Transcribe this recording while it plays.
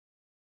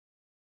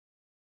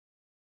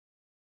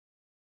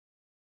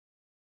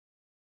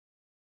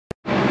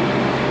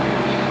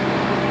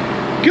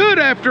Good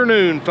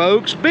afternoon,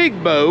 folks.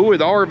 Big Bo with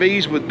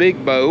RVs with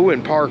Big Bo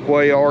and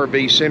Parkway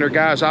RV Center.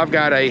 Guys, I've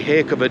got a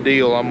heck of a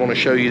deal I'm going to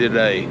show you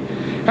today.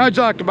 How'd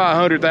you like to buy a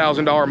 $100,000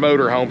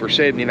 motorhome for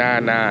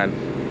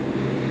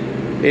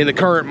 $79,900? In the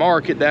current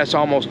market, that's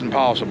almost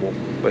impossible.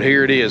 But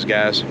here it is,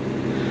 guys.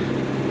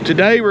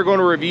 Today, we're going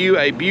to review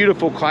a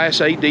beautiful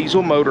Class A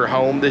diesel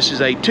motorhome. This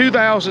is a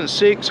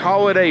 2006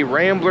 Holiday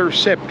Rambler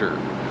Scepter.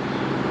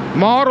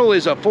 Model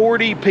is a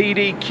 40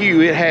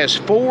 PDQ. It has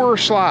 4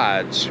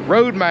 slides.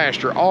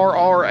 Roadmaster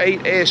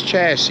RR8S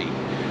chassis.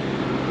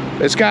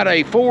 It's got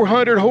a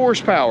 400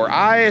 horsepower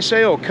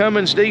ISL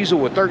Cummins diesel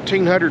with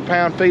 1,300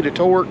 pound-feet of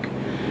torque,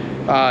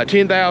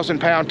 10,000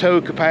 pound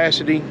tow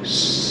capacity,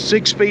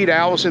 6-speed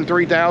Allison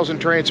 3000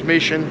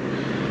 transmission,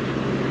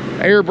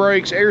 air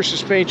brakes, air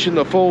suspension,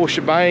 the full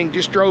shebang.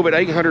 Just drove it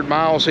 800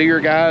 miles here,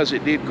 guys.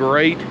 It did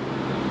great.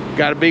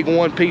 Got a big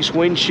one-piece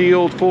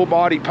windshield, full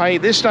body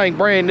paint. This thing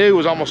brand new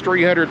was almost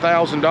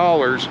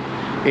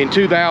 $300,000 in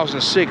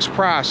 2006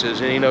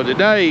 prices. And you know,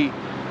 today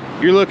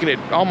you're looking at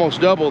almost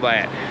double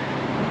that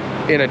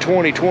in a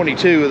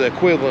 2022, the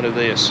equivalent of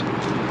this.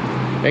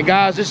 And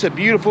guys, this is a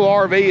beautiful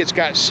RV. It's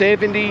got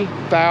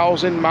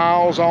 70,000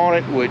 miles on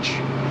it, which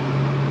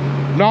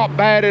not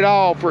bad at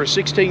all for a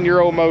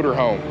 16-year-old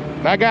motorhome.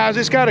 Now guys,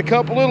 it's got a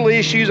couple little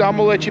issues I'm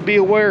gonna let you be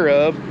aware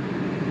of.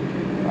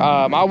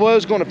 I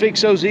was going to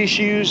fix those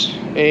issues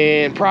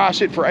and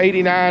price it for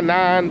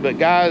 $89,900, but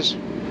guys,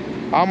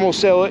 I'm going to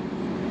sell it.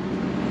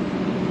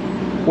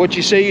 What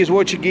you see is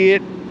what you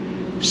get,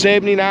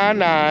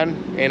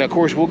 $79,900, and of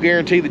course we'll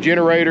guarantee the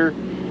generator,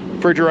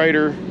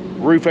 refrigerator,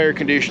 roof air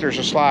conditioners,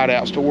 and slide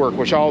outs to work,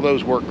 which all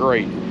those work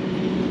great.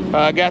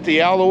 I got the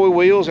alloy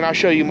wheels, and I'll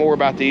show you more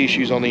about the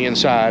issues on the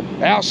inside.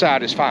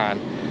 Outside is fine.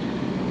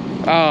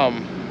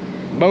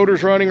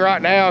 Motor's running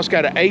right now. It's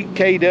got an 8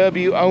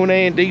 kW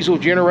Onan diesel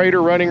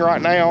generator running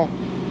right now.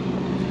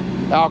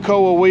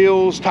 Alcoa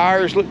wheels,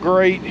 tires look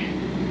great.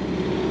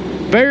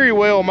 Very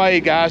well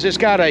made, guys. It's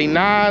got a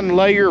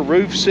 9-layer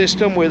roof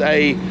system with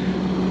a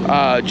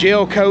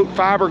gel coat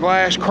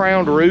fiberglass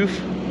crowned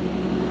roof.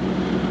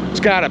 It's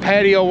got a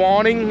patio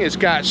awning. It's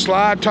got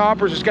slide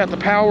toppers. It's got the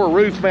power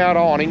roof mount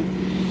awning.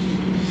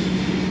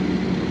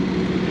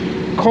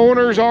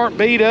 Corners aren't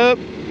beat up.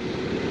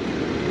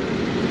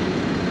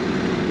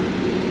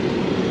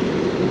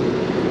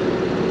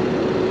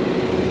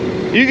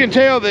 You can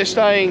tell this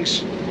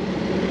thing's,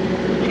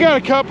 you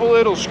got a couple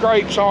little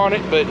scrapes on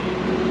it, but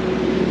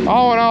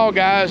all in all,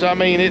 guys, I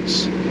mean,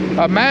 it's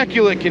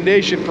immaculate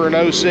condition for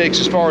an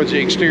 06 as far as the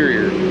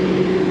exterior.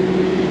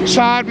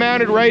 Side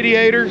mounted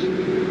radiator,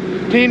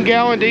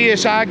 10-gallon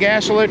DSI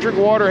gas electric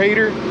water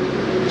heater.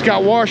 It's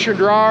got washer and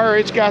dryer.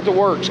 It's got the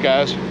works,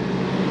 guys.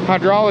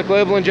 Hydraulic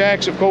leveling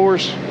jacks, of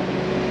course.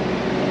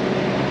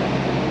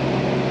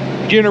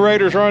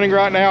 Generator's running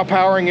right now,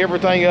 powering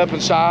everything up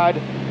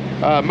inside.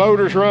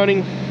 Motor's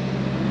running.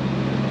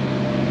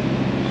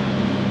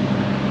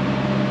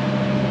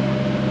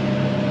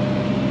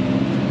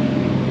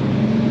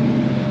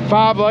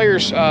 Five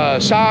layers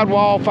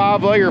sidewall,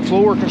 5-layer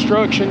floor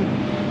construction,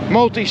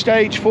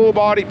 multi-stage full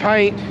body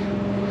paint.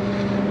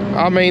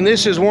 I mean,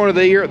 this is one of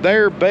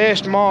their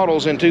best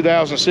models in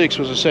 2006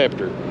 was a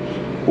Scepter.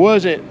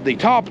 Wasn't the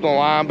top of the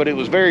line, but it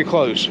was very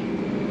close.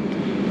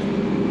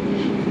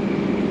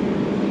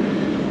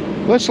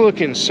 Let's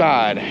look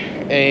inside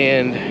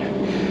and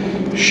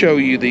show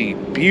you the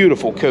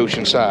beautiful coach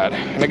inside.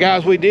 Now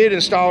guys, we did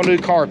install new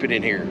carpet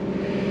in here.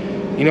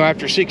 You know,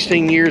 after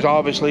 16 years,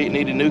 obviously it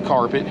needed new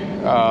carpet.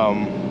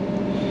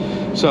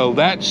 So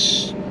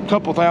that's a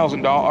couple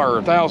 $1,000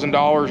 or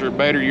 $1,000 or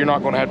better you're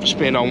not going to have to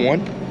spend on one.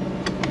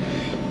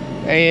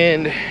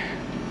 And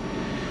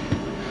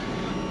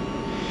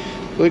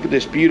look at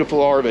this beautiful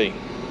RV.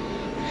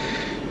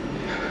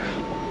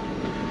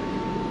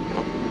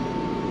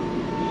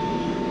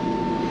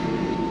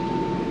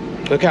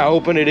 Look how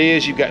open it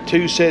is. You've got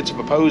 2 sets of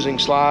opposing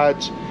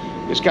slides.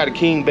 It's got a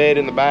king bed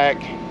in the back.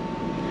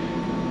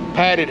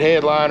 Padded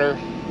headliner.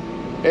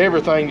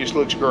 Everything just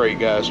looks great,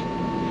 guys.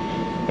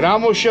 And I'm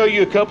going to show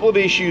you a couple of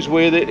issues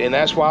with it, and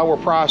that's why we're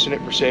pricing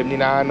it for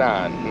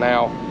 $79,900.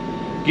 Now,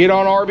 get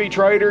on RV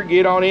Trader,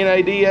 get on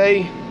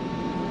NADA.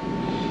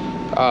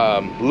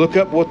 Look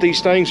up what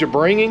these things are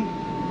bringing.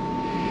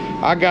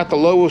 I got the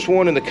lowest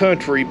one in the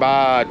country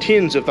by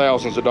tens of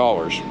thousands of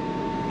dollars.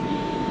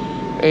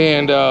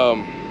 And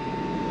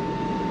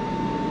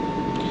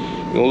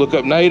you'll look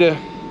up NADA.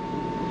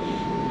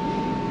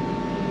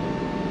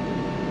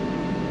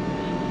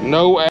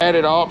 No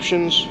added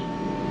options.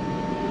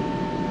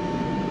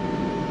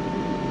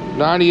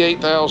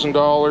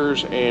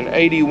 $98,000 and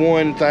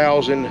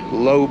 $81,000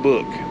 low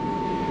book.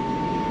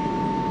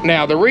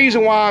 Now, the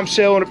reason why I'm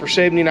selling it for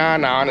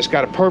 $79,900, it's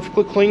got a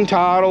perfectly clean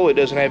title. It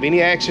doesn't have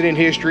any accident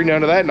history,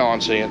 none of that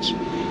nonsense.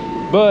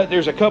 But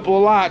there's a couple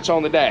of lights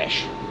on the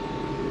dash.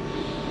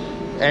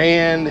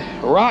 And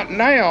right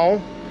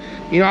now,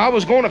 you know, I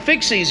was going to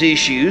fix these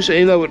issues,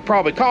 even though it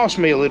probably cost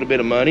me a little bit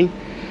of money,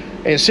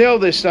 and sell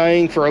this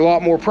thing for a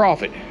lot more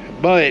profit.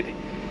 But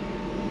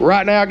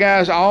Right now,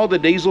 guys, all the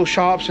diesel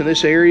shops in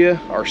this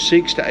area are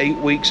 6 to 8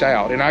 weeks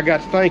out. And I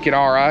got to thinking,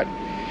 all right,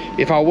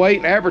 if I wait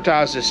and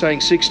advertise this thing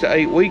 6 to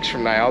 8 weeks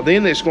from now,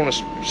 then it's going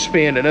to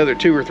spend another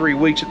 2 or 3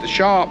 weeks at the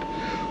shop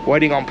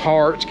waiting on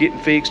parts, getting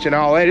fixed and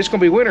all that. It's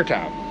going to be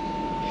wintertime.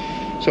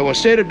 So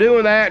instead of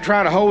doing that,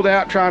 trying to hold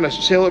out, trying to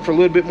sell it for a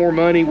little bit more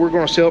money, we're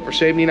going to sell it for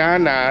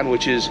 $79.9,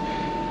 which is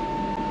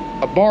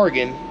a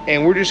bargain.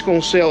 And we're just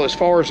going to sell as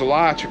far as the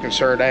lights are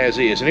concerned as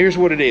is. And here's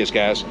what it is,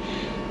 guys.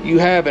 You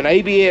have an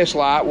ABS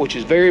light, which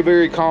is very,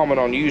 very common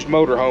on used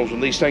motorhomes when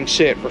these things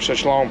sit for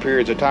such long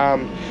periods of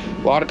time.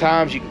 A lot of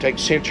times you can take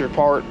the sensor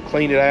apart,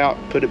 clean it out,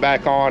 put it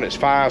back on, it's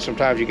fine.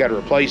 Sometimes you got to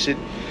replace it.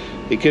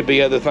 It could be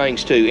other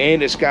things too.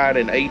 And it's got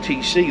an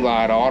ATC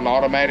light on,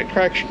 automatic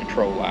traction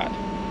control light,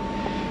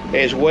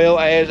 as well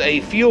as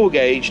a fuel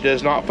gauge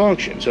does not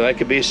function. So that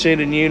could be a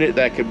sending unit,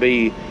 that could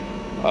be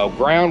a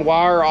ground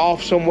wire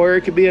off somewhere,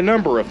 it could be a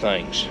number of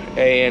things.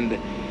 And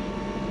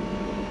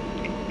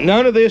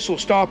none of this will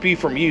stop you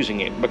from using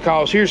it,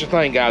 because here's the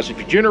thing, guys, if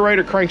your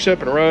generator cranks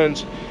up and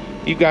runs,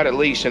 you've got at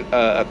least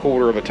a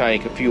quarter of a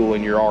tank of fuel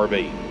in your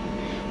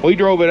RV. We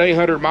drove it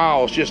 800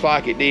 miles just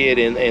like it did,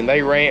 and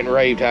they rant and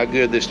raved how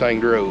good this thing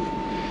drove.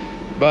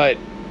 But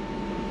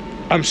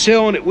I'm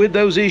selling it with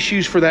those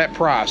issues for that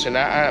price, and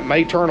I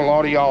may turn a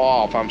lot of y'all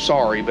off, I'm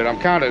sorry, but I'm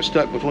kind of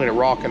stuck between a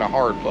rock and a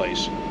hard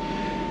place.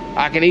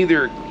 I can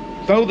either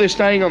throw this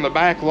thing on the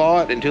back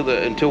lot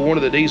until one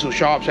of the diesel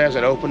shops has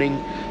an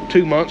opening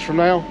 2 months from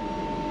now,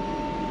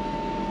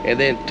 and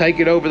then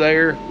take it over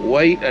there,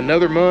 wait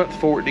another month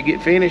for it to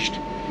get finished,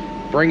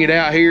 bring it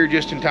out here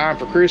just in time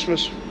for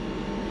Christmas,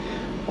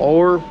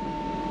 or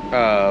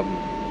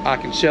I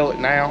can sell it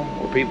now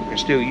where people can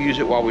still use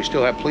it while we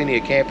still have plenty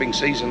of camping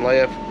season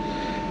left.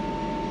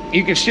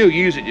 You can still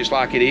use it just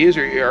like it is,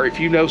 or if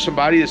you know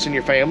somebody that's in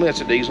your family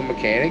that's a diesel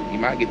mechanic, you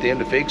might get them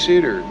to fix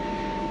it, or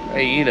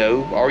you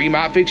know, or you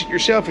might fix it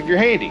yourself if you're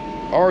handy,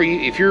 or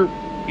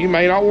you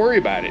may not worry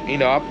about it. You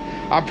know,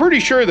 I'm pretty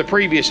sure the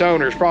previous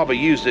owners probably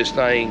used this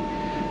thing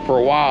for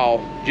a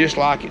while just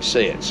like it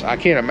sits. I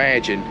can't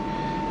imagine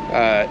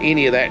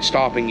any of that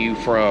stopping you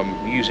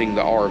from using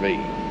the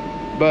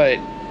RV. But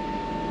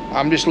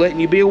I'm just letting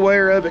you be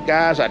aware of it,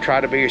 guys. I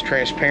try to be as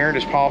transparent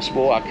as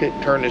possible. I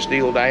couldn't turn this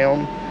deal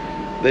down.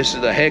 This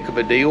is a heck of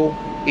a deal,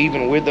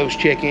 even with those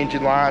check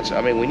engine lights. I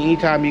mean,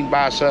 anytime you can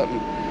buy something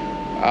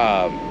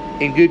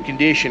in good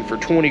condition for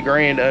 20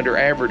 grand under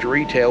average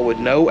retail with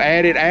no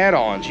added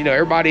add-ons. You know,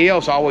 everybody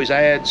else always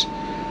adds,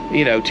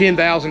 you know,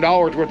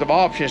 $10,000 worth of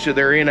options to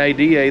their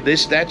NADA.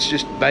 That's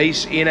just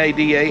base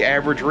NADA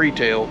average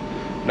retail,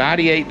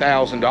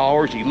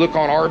 $98,000. You look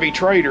on RV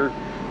Trader,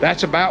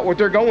 that's about what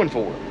they're going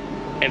for,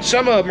 and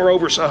some of them are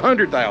over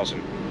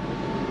 100,000.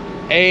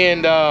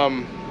 And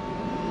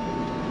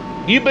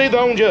you be the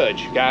own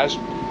judge, guys.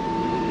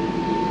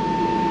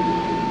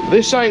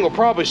 This thing will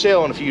probably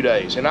sell in a few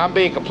days, and I'm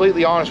being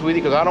completely honest with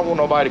you because I don't want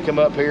nobody to come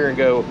up here and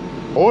go,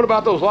 well, what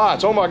about those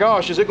lights? Oh my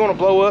gosh, is it going to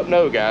blow up?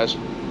 No, guys.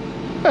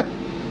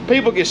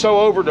 People get so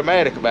over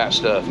dramatic about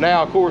stuff.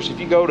 Now, of course, if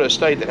you go to a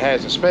state that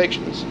has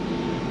inspections,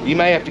 you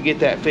may have to get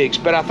that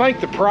fixed. But I think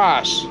the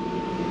price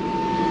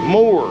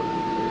more,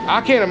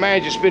 I can't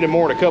imagine spending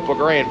more than a couple of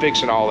grand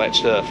fixing all that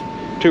stuff,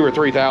 $2,000 or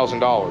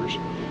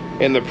 $3,000.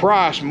 And the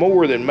price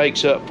more than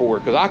makes up for it,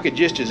 because I could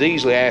just as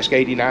easily ask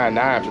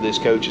 $89.9 for this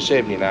coach as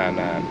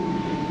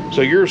 $79.9. So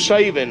you're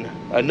saving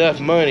enough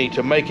money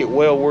to make it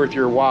well worth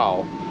your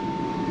while.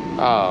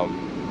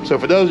 So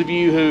for those of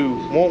you who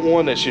want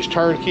one that's just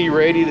turnkey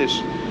ready,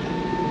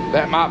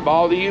 that might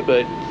bother you,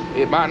 but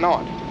it might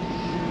not.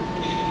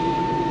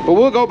 But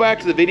we'll go back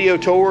to the video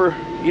tour.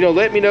 You know,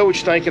 let me know what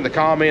you think in the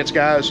comments,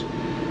 guys.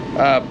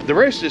 The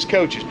rest of this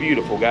coach is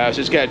beautiful, guys.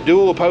 It's got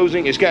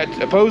it's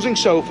got opposing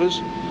sofas.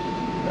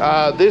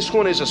 This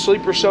one is a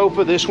sleeper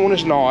sofa, this one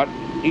is not.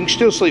 You can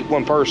still sleep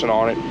one person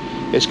on it.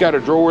 It's got a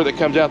drawer that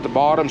comes out the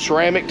bottom,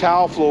 ceramic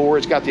tile floor.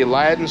 It's got the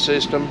Aladdin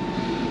system.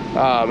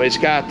 It's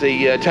got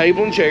the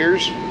table and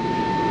chairs.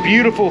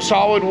 Beautiful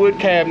solid wood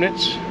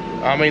cabinets.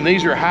 I mean,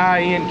 these are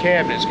high-end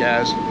cabinets,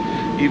 guys.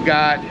 You've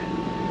got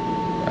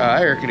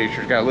air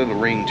conditioner's got a little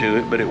ring to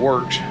it, but it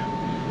works.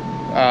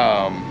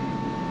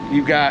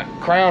 You've got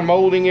crown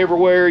molding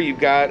everywhere. You've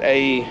got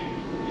a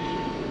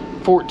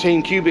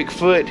 14 cubic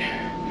foot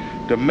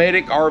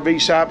Dometic RV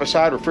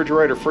side-by-side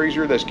refrigerator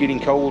freezer that's getting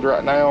cold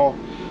right now.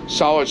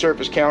 Solid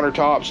surface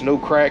countertops, no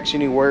cracks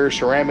anywhere,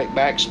 ceramic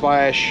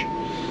backsplash.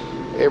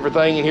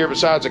 Everything in here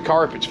besides the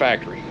carpet's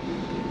factory.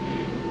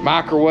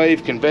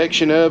 Microwave,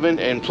 convection oven,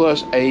 and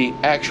plus a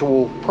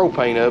actual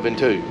propane oven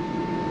too.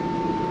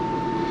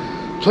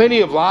 Plenty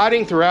of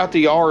lighting throughout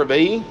the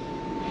RV.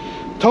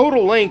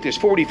 Total length is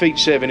 40 feet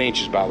 7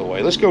 inches, by the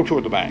way. Let's go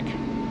toward the back.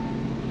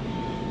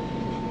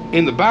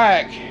 In the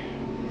back,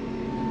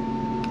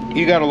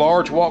 you got a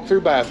large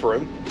walk-through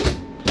bathroom.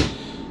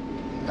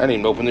 I didn't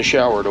even open the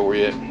shower door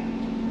yet.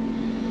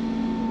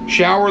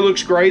 Shower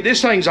looks great.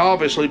 This thing's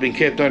obviously been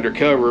kept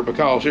undercover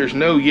because there's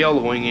no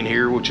yellowing in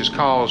here, which is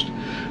caused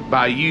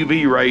by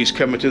UV rays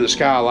coming through the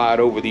skylight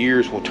over the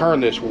years. Will turn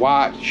this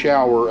white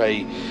shower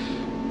a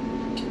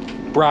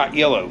bright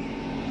yellow.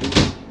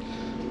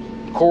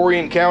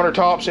 Corian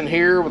countertops in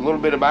here with a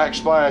little bit of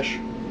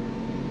backsplash.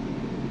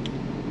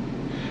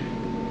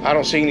 I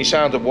don't see any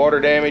signs of water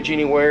damage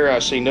anywhere. I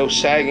see no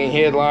sagging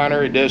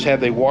headliner. It does have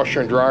the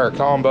washer and dryer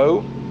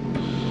combo.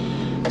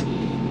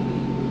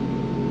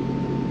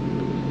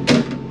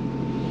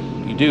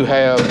 You do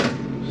have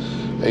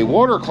a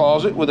water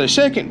closet with a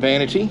second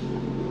vanity.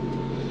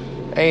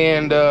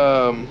 And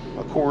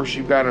of course,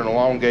 you've got an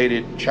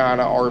elongated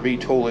China RV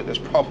toilet. That's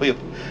probably a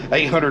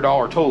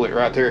 $800 toilet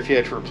right there if you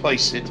had to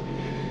replace it.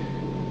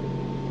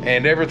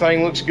 And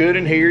everything looks good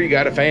in here. You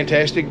got a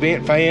fantastic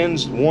vent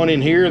fans, one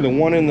in here and the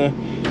one in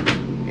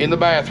the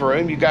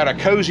bathroom. You got a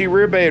cozy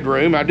rear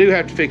bedroom. I do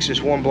have to fix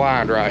this one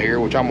blind right here,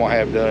 which I'm gonna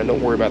have done.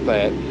 Don't worry about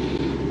that.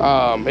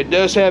 It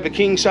does have a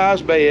king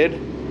size bed.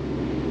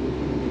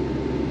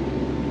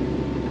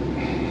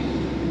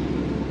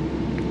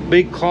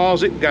 Big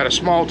closet. Got a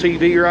small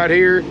TV right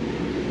here.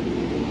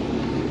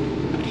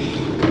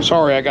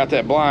 Sorry, I got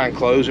that blind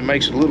closed. It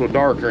makes it a little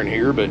darker in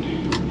here, but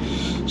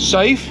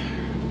safe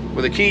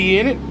with a key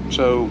in it.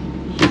 So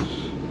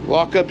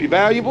lock up your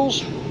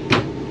valuables.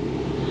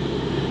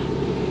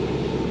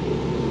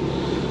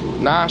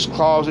 Nice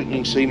closet. You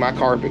can see my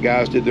carpet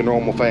guys did the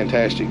normal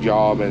fantastic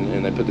job,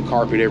 and they put the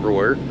carpet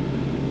everywhere.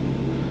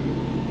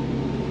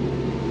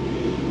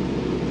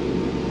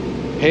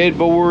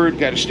 Headboard,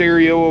 got a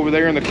stereo over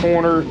there in the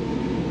corner.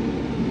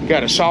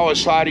 Got a solid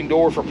sliding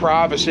door for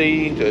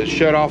privacy to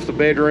shut off the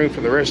bedroom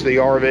from the rest of the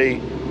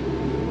RV.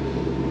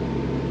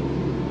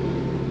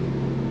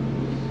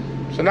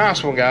 It's a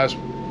nice one, guys.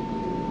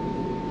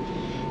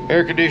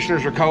 Air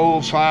conditioners are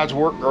cold, slides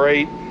work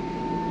great.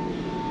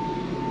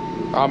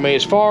 I mean,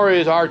 as far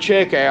as our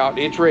checkout,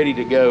 it's ready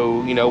to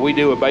go. You know, we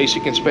do a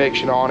basic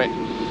inspection on it,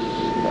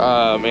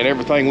 and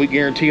everything we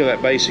guarantee on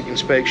that basic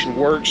inspection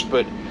works.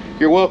 But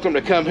you're welcome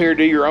to come here,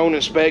 do your own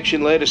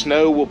inspection, let us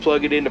know. We'll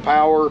plug it into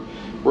power,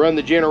 run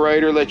the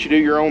generator, let you do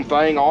your own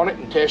thing on it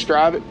and test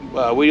drive it.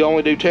 We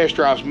only do test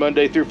drives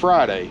Monday through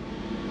Friday.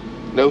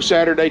 No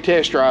Saturday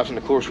test drives, and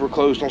of course we're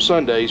closed on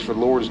Sundays for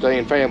Lord's Day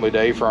and Family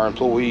Day for our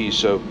employees.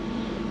 So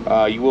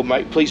you will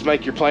please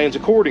make your plans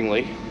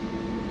accordingly.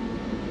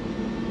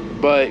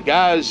 But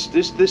guys,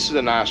 this is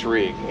a nice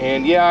rig,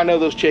 and yeah, I know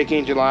those check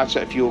engine lights,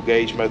 that fuel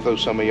gauge may throw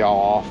some of y'all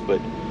off,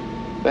 but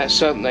that's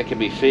something that can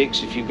be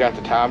fixed if you've got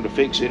the time to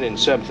fix it, and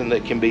something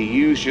that can be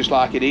used just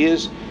like it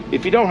is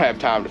if you don't have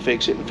time to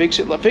fix it. And fix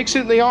it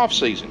in the off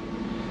season.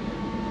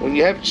 When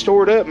you have to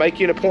store it up, make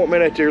you an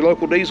appointment at your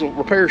local diesel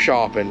repair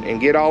shop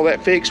and get all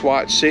that fixed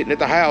while it's sitting at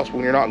the house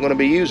when you're not going to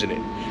be using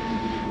it.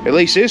 At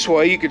least this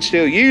way you can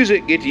still use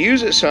it, get to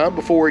use it some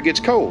before it gets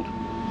cold.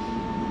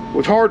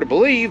 Which is hard to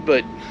believe,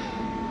 but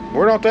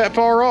we're not that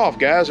far off,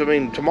 guys. I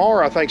mean,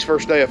 tomorrow I think's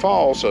first day of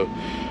fall, so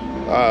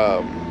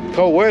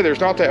cold weather's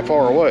not that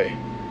far away.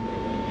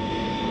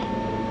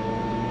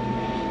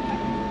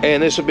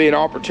 And this will be an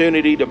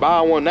opportunity to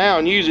buy one now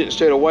and use it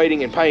instead of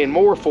waiting and paying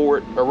more for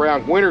it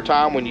around winter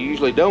time when you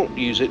usually don't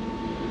use it,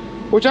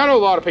 which I know a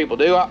lot of people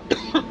do.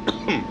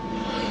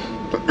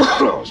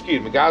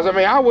 Excuse me, guys. I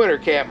mean, I winter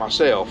camp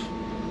myself.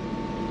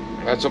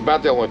 That's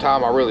about the only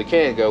time I really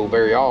can go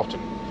very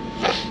often.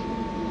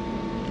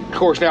 Of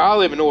course, now I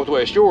live in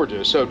Northwest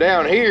Georgia, so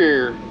down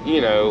here,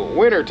 you know,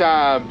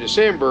 wintertime,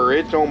 December,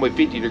 it's only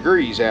 50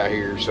 degrees out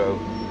here, so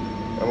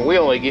I mean, we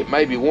only get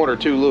maybe 1 or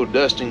 2 little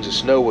dustings of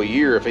snow a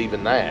year, if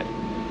even that.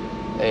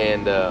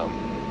 And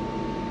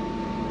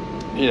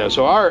you know,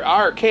 so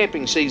our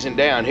camping season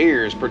down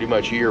here is pretty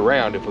much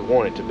year-round if we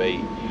want it to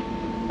be.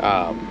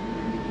 I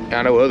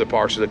know other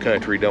parts of the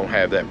country don't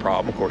have that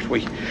problem. Of course,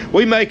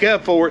 we make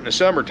up for it in the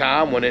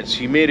summertime when it's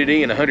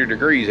humidity and 100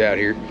 degrees out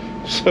here.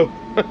 So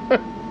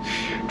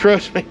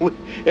trust me,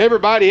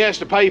 everybody has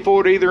to pay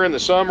for it either in the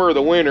summer or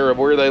the winter of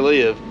where they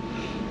live.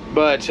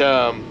 But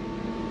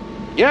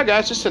yeah,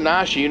 guys, it's a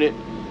nice unit.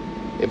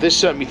 If this is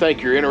something you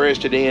think you're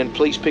interested in,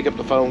 please pick up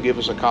the phone, give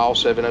us a call,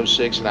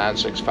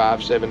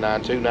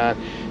 706-965-7929.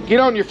 Get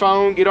on your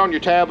phone, get on your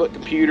tablet,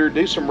 computer,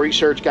 do some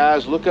research,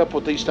 guys. Look up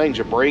what these things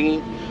are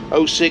bringing.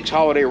 06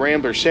 Holiday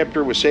Rambler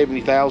Scepter with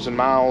 70,000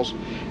 miles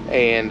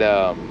and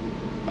a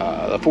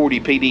 40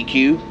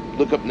 PDQ.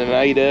 Look up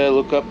Nenada,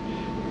 look up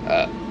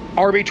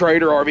RV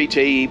Trader,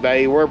 RVT,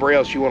 eBay, wherever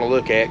else you want to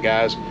look at,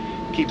 guys.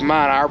 Keep in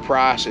mind our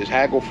price is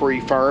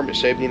haggle-free firm at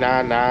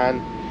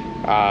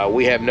 $79.9.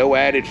 We have no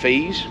added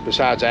fees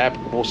besides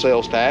applicable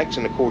sales tax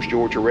and of course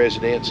Georgia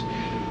residents.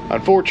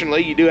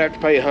 Unfortunately, you do have to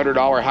pay a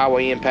 $100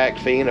 highway impact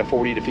fee and a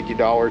 $40 to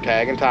 $50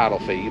 tag and title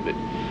fee, but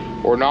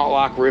we're not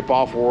like Rip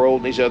Off World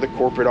and these other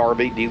corporate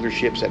RV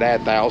dealerships that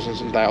add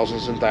thousands and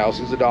thousands and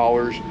thousands of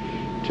dollars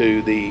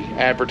to the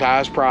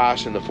advertised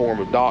price in the form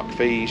of dock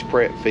fees,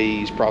 prep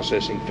fees,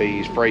 processing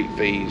fees, freight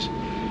fees,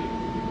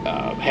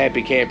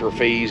 happy camper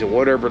fees, and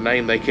whatever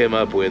name they come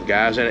up with,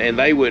 guys. And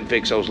they wouldn't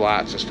fix those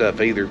lights and stuff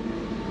either.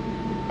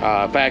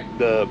 In fact,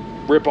 the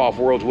Rip-Off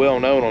World's well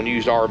known on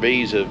used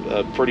RVs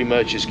of pretty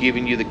much just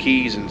giving you the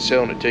keys and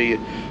selling it to you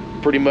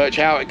pretty much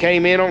how it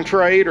came in on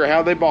trade or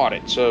how they bought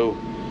it. So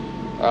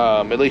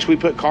at least we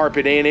put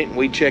carpet in it and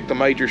we check the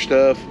major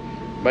stuff,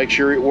 make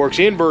sure it works.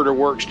 Inverter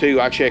works too,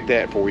 I check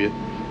that for you.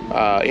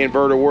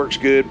 Inverter works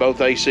good. Both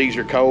ACs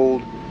are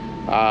cold.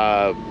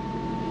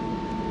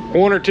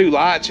 One or two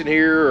lights in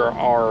here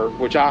are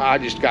which I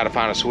just got to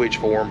find a switch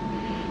for them.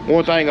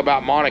 One thing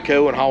about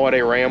Monaco and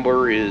Holiday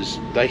Rambler is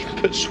they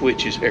put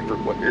switches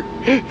everywhere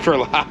for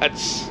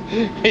lights.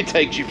 It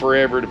takes you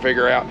forever to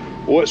figure out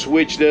what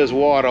switch does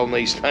what on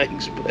these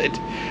things, but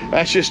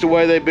that's just the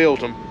way they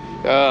built them.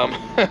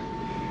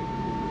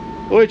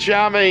 Which,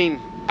 I mean,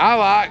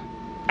 I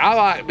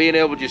like being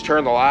able to just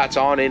turn the lights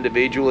on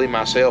individually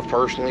myself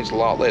personally. It's a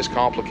lot less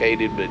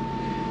complicated, but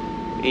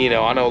you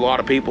know, I know a lot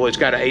of people, it's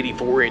got an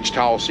 84-inch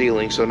tall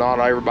ceiling, so not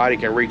everybody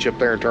can reach up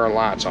there and turn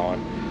lights on.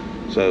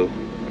 So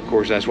of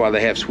course that's why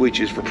they have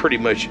switches for pretty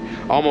much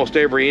almost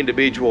every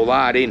individual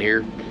light in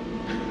here.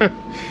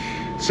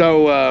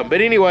 So but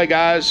anyway,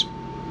 guys,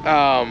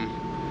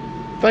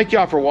 thank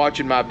y'all for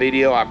watching my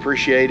video. I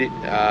appreciate it.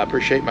 I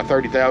appreciate my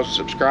 30,000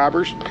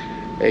 subscribers.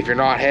 If you're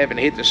not having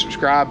hit the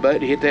subscribe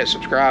button, hit that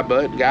subscribe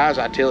button. Guys,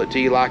 I tell it to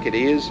you like it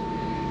is.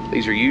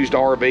 These are used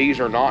RVs,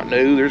 are not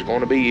new. There's going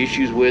to be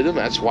issues with them.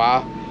 That's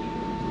why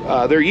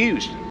they're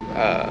used.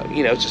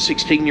 You know, it's a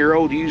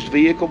 16-year-old used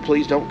vehicle.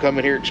 Please don't come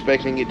in here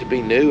expecting it to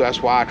be new.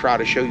 That's why I try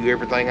to show you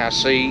everything I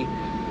see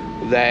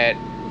that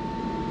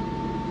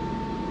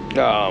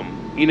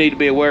you need to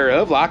be aware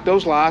of, like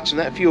those lights and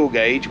that fuel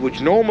gauge,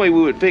 which normally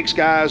we would fix,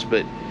 guys,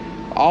 but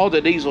all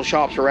the diesel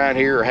shops around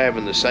here are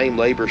having the same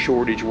labor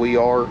shortage we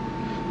are,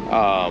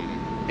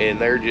 and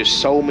they're just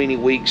so many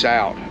weeks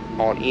out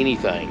on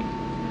anything.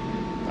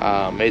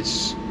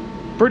 It's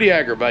pretty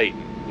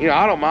aggravating. You know,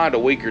 I don't mind a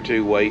week or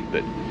two wait,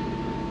 but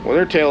when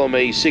they're telling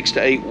me 6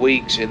 to 8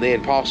 weeks and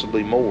then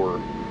possibly more,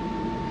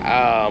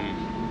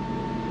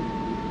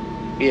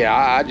 yeah,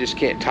 I just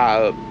can't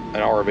tie up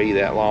an RV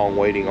that long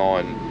waiting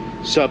on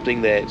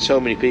something that so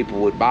many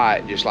people would buy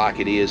it just like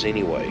it is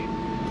anyway.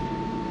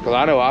 Because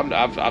I know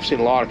I've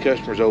seen a lot of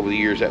customers over the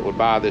years that would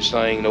buy this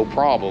thing no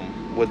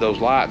problem with those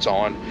lights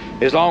on,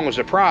 as long as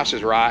the price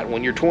is right.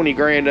 When you're 20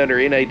 grand under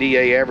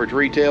NADA average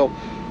retail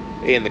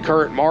in the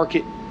current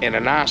market, and a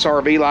nice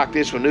RV like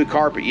this with new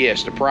carpet,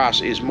 yes, the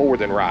price is more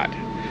than right.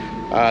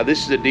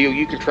 This is a deal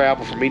you can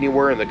travel from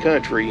anywhere in the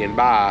country and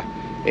buy,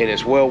 and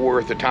it's well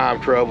worth the time,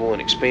 trouble,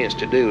 and expense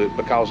to do it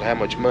because of how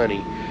much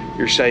money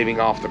you're saving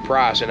off the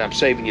price. And I'm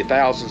saving you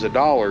thousands of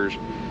dollars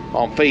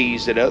on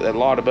fees that a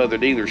lot of other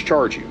dealers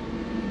charge you.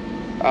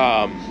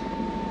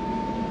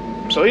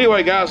 So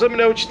anyway, guys, let me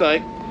know what you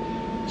think.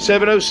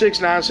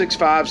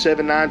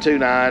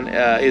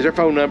 706-965-7929 is our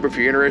phone number if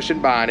you're interested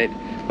in buying it.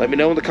 Let me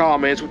know in the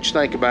comments what you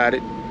think about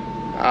it.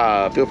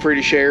 Feel free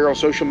to share on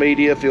social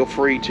media. Feel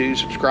free to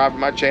subscribe to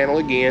my channel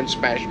again.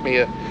 Smash me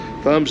a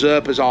thumbs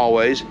up as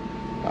always.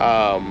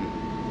 I've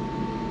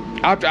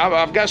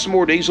got some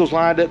more diesels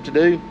lined up to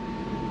do.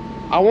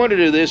 I wanted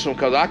to do this one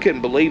because I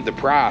couldn't believe the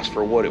price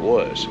for what it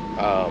was.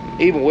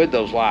 Even with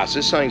those lights,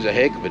 this thing's a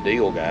heck of a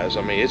deal, guys.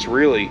 I mean, it's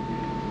really,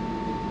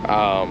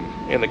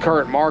 in the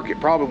current market,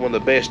 probably one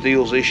of the best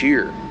deals this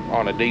year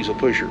on a diesel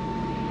pusher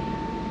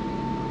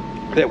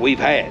that we've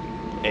had.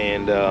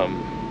 And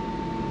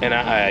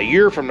a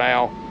year from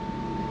now,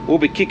 we'll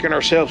be kicking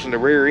ourselves in the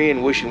rear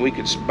end wishing we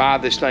could buy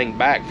this thing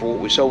back for what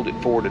we sold it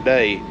for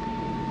today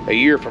a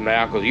year from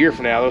now, because a year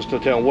from now they'll still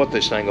tell them what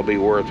this thing will be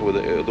worth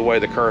with the way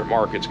the current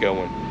market's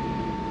going,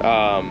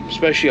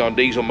 especially on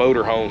diesel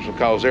motorhomes,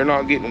 because they're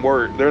not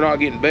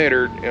getting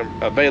better in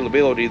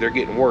availability, they're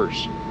getting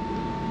worse.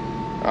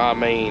 I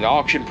mean,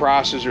 auction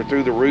prices are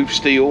through the roof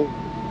still.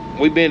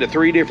 We've been to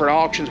 3 different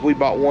auctions. We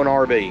bought one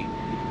RV,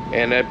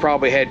 and that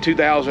probably had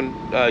 2,000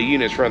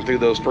 units run through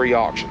those 3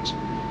 auctions.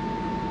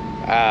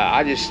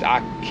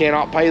 I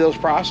cannot pay those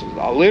prices.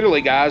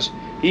 Literally, guys,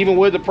 even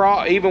with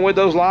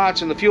those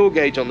lights and the fuel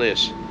gauge on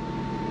this,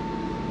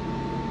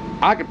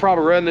 I could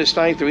probably run this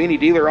thing through any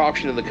dealer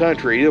auction in the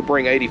country. It'll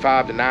bring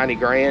 85 to 90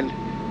 grand,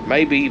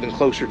 maybe even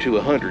closer to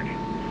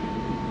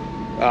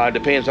 100.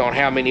 Depends on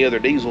how many other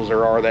diesels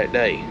there are that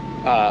day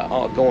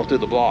going through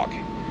the block.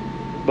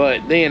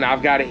 But then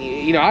I've got to,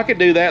 you know, I could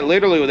do that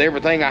literally with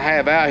everything I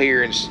have out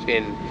here,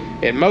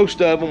 and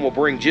most of them will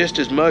bring just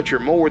as much or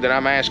more than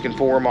I'm asking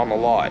for them on the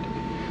lot.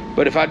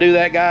 But if I do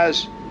that,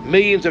 guys,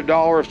 millions of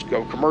dollars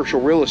of commercial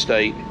real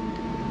estate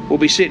will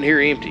be sitting here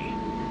empty,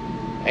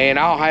 and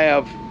I'll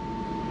have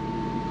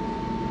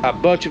a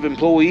bunch of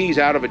employees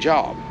out of a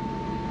job.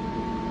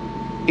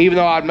 Even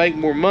though I'd make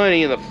more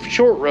money in the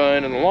short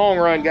run, in the long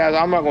run, guys,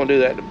 I'm not going to do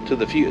that to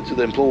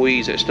the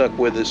employees that stuck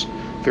with us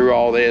through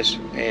all this,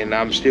 and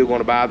I'm still going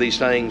to buy these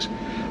things.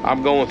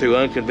 I'm going through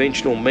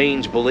unconventional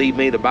means, believe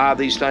me, to buy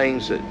these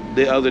things that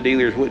the other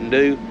dealers wouldn't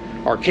do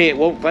or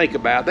won't think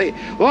about. A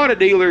lot of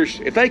dealers,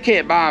 if they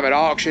can't buy them at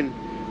auction,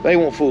 they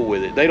won't fool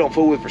with it. They don't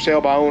fool with for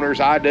sale by owners.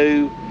 I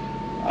do.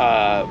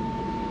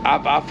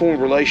 I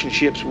formed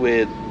relationships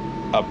with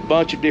a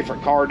bunch of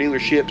different car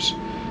dealerships.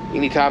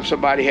 Anytime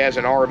somebody has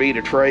an RV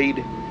to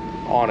trade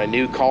on a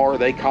new car,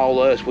 they call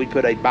us. We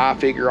put a buy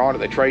figure on it.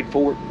 They trade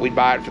for it. We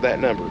buy it for that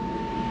number.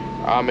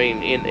 I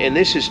mean, and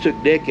this has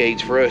took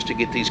decades for us to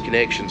get these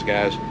connections,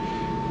 guys.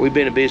 We've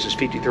been in business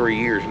 53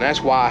 years, and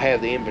that's why I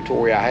have the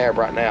inventory I have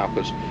right now,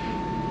 because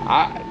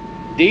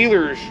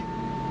dealers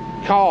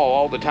call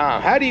all the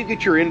time, how do you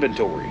get your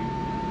inventory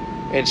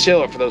and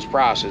sell it for those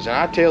prices? And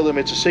I tell them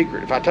it's a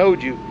secret. If I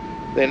told you,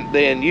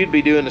 then you'd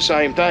be doing the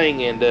same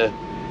thing. And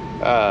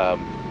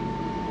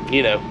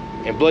you know,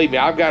 and believe me,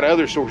 I've got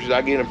other sources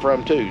I get them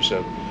from too.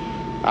 So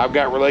I've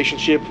got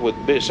relationships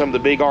with some of the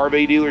big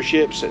RV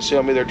dealerships that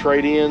sell me their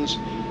trade-ins.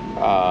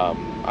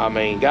 I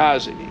mean,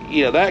 guys,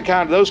 you know,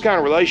 those kind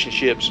of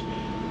relationships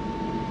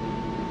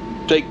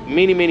take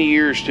many, many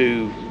years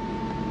to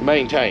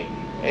maintain.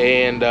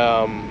 And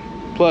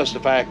plus the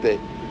fact that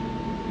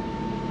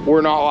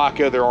we're not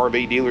like other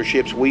RV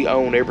dealerships. We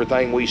own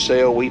everything we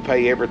sell. We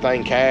pay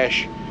everything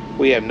cash.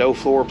 We have no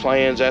floor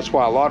plans. That's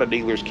why a lot of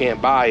dealers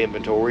can't buy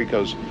inventory,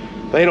 because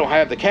they don't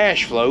have the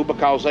cash flow,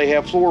 because they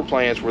have floor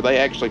plans where they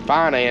actually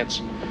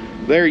finance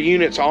their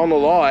units on the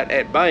lot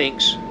at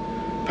banks,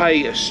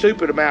 pay a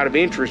stupid amount of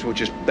interest,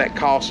 which is that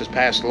cost is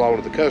passed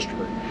along to the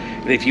customer.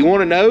 And if you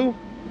want to know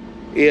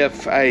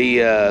if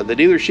the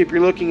dealership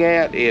you're looking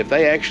at, if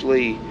they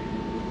actually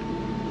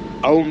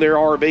own their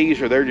RVs,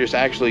 or they're just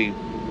actually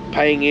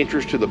paying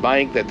interest to the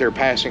bank that they're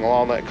passing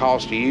along that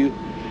cost to you,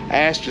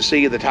 ask to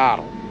see the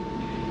title.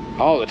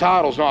 Oh, the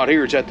title's not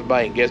here, it's at the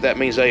bank. Guess that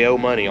means they owe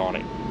money on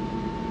it.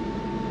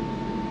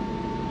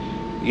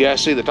 You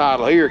guys see the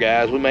title here,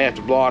 guys. We may have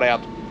to blot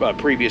out the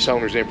previous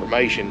owner's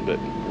information, but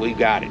we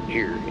got it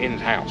here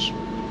in-house.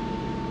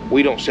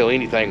 We don't sell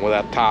anything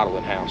without the title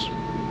in-house,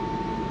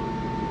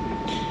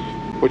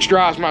 which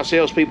drives my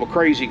salespeople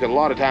crazy, because a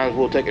lot of times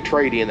we'll take a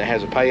trade-in that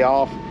has a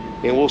payoff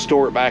and we'll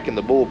store it back in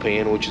the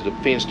bullpen, which is a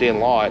fenced-in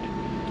lot,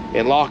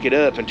 and lock it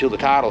up until the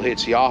title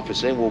hits the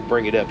office. Then we'll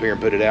bring it up here and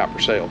put it out for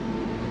sale.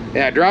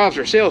 Now, it drives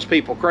our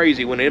salespeople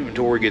crazy when the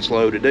inventory gets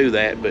low to do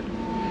that, but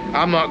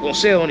I'm not going to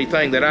sell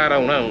anything that I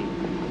don't own.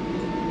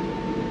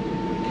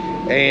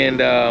 And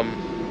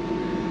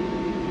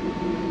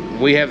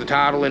we have the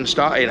title in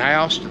stock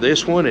in-house to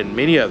this one and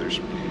many others.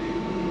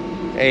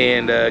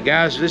 And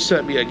guys, this is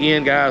something,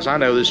 again, guys, I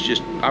know this is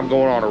just, I'm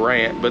going on a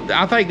rant, but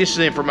I think this is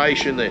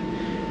information that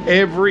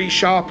every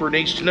shopper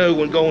needs to know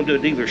when going to a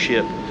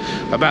dealership,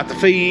 about the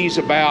fees,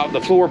 about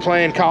the floor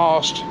plan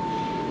cost.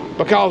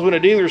 Because when a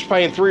dealer's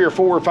paying $3,000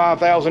 or $4,000 or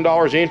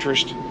 $5,000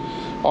 interest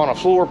on a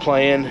floor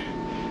plan,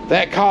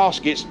 that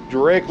cost gets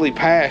directly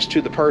passed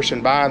to the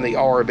person buying the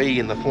RV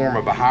in the form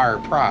of a higher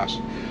price.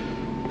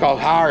 Because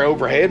higher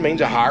overhead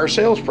means a higher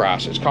sales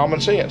price. It's common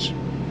sense.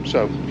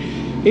 So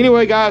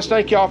anyway, guys,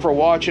 thank y'all for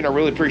watching. I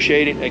really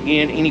appreciate it.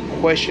 Again, any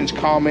questions,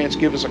 comments,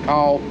 give us a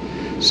call.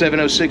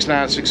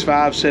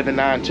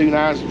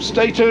 706-965-7929.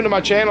 Stay tuned to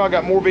my channel. I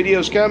got more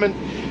videos coming.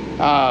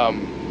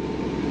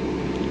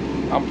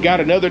 I've got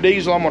another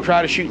diesel I'm going to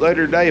try to shoot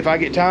later today if I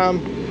get time.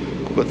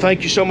 But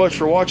thank you so much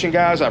for watching,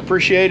 guys. I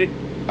appreciate it.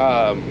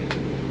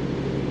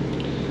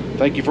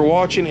 Thank you for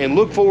watching, and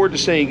look forward to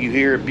seeing you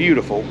here in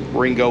beautiful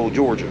Ringgold,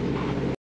 Georgia.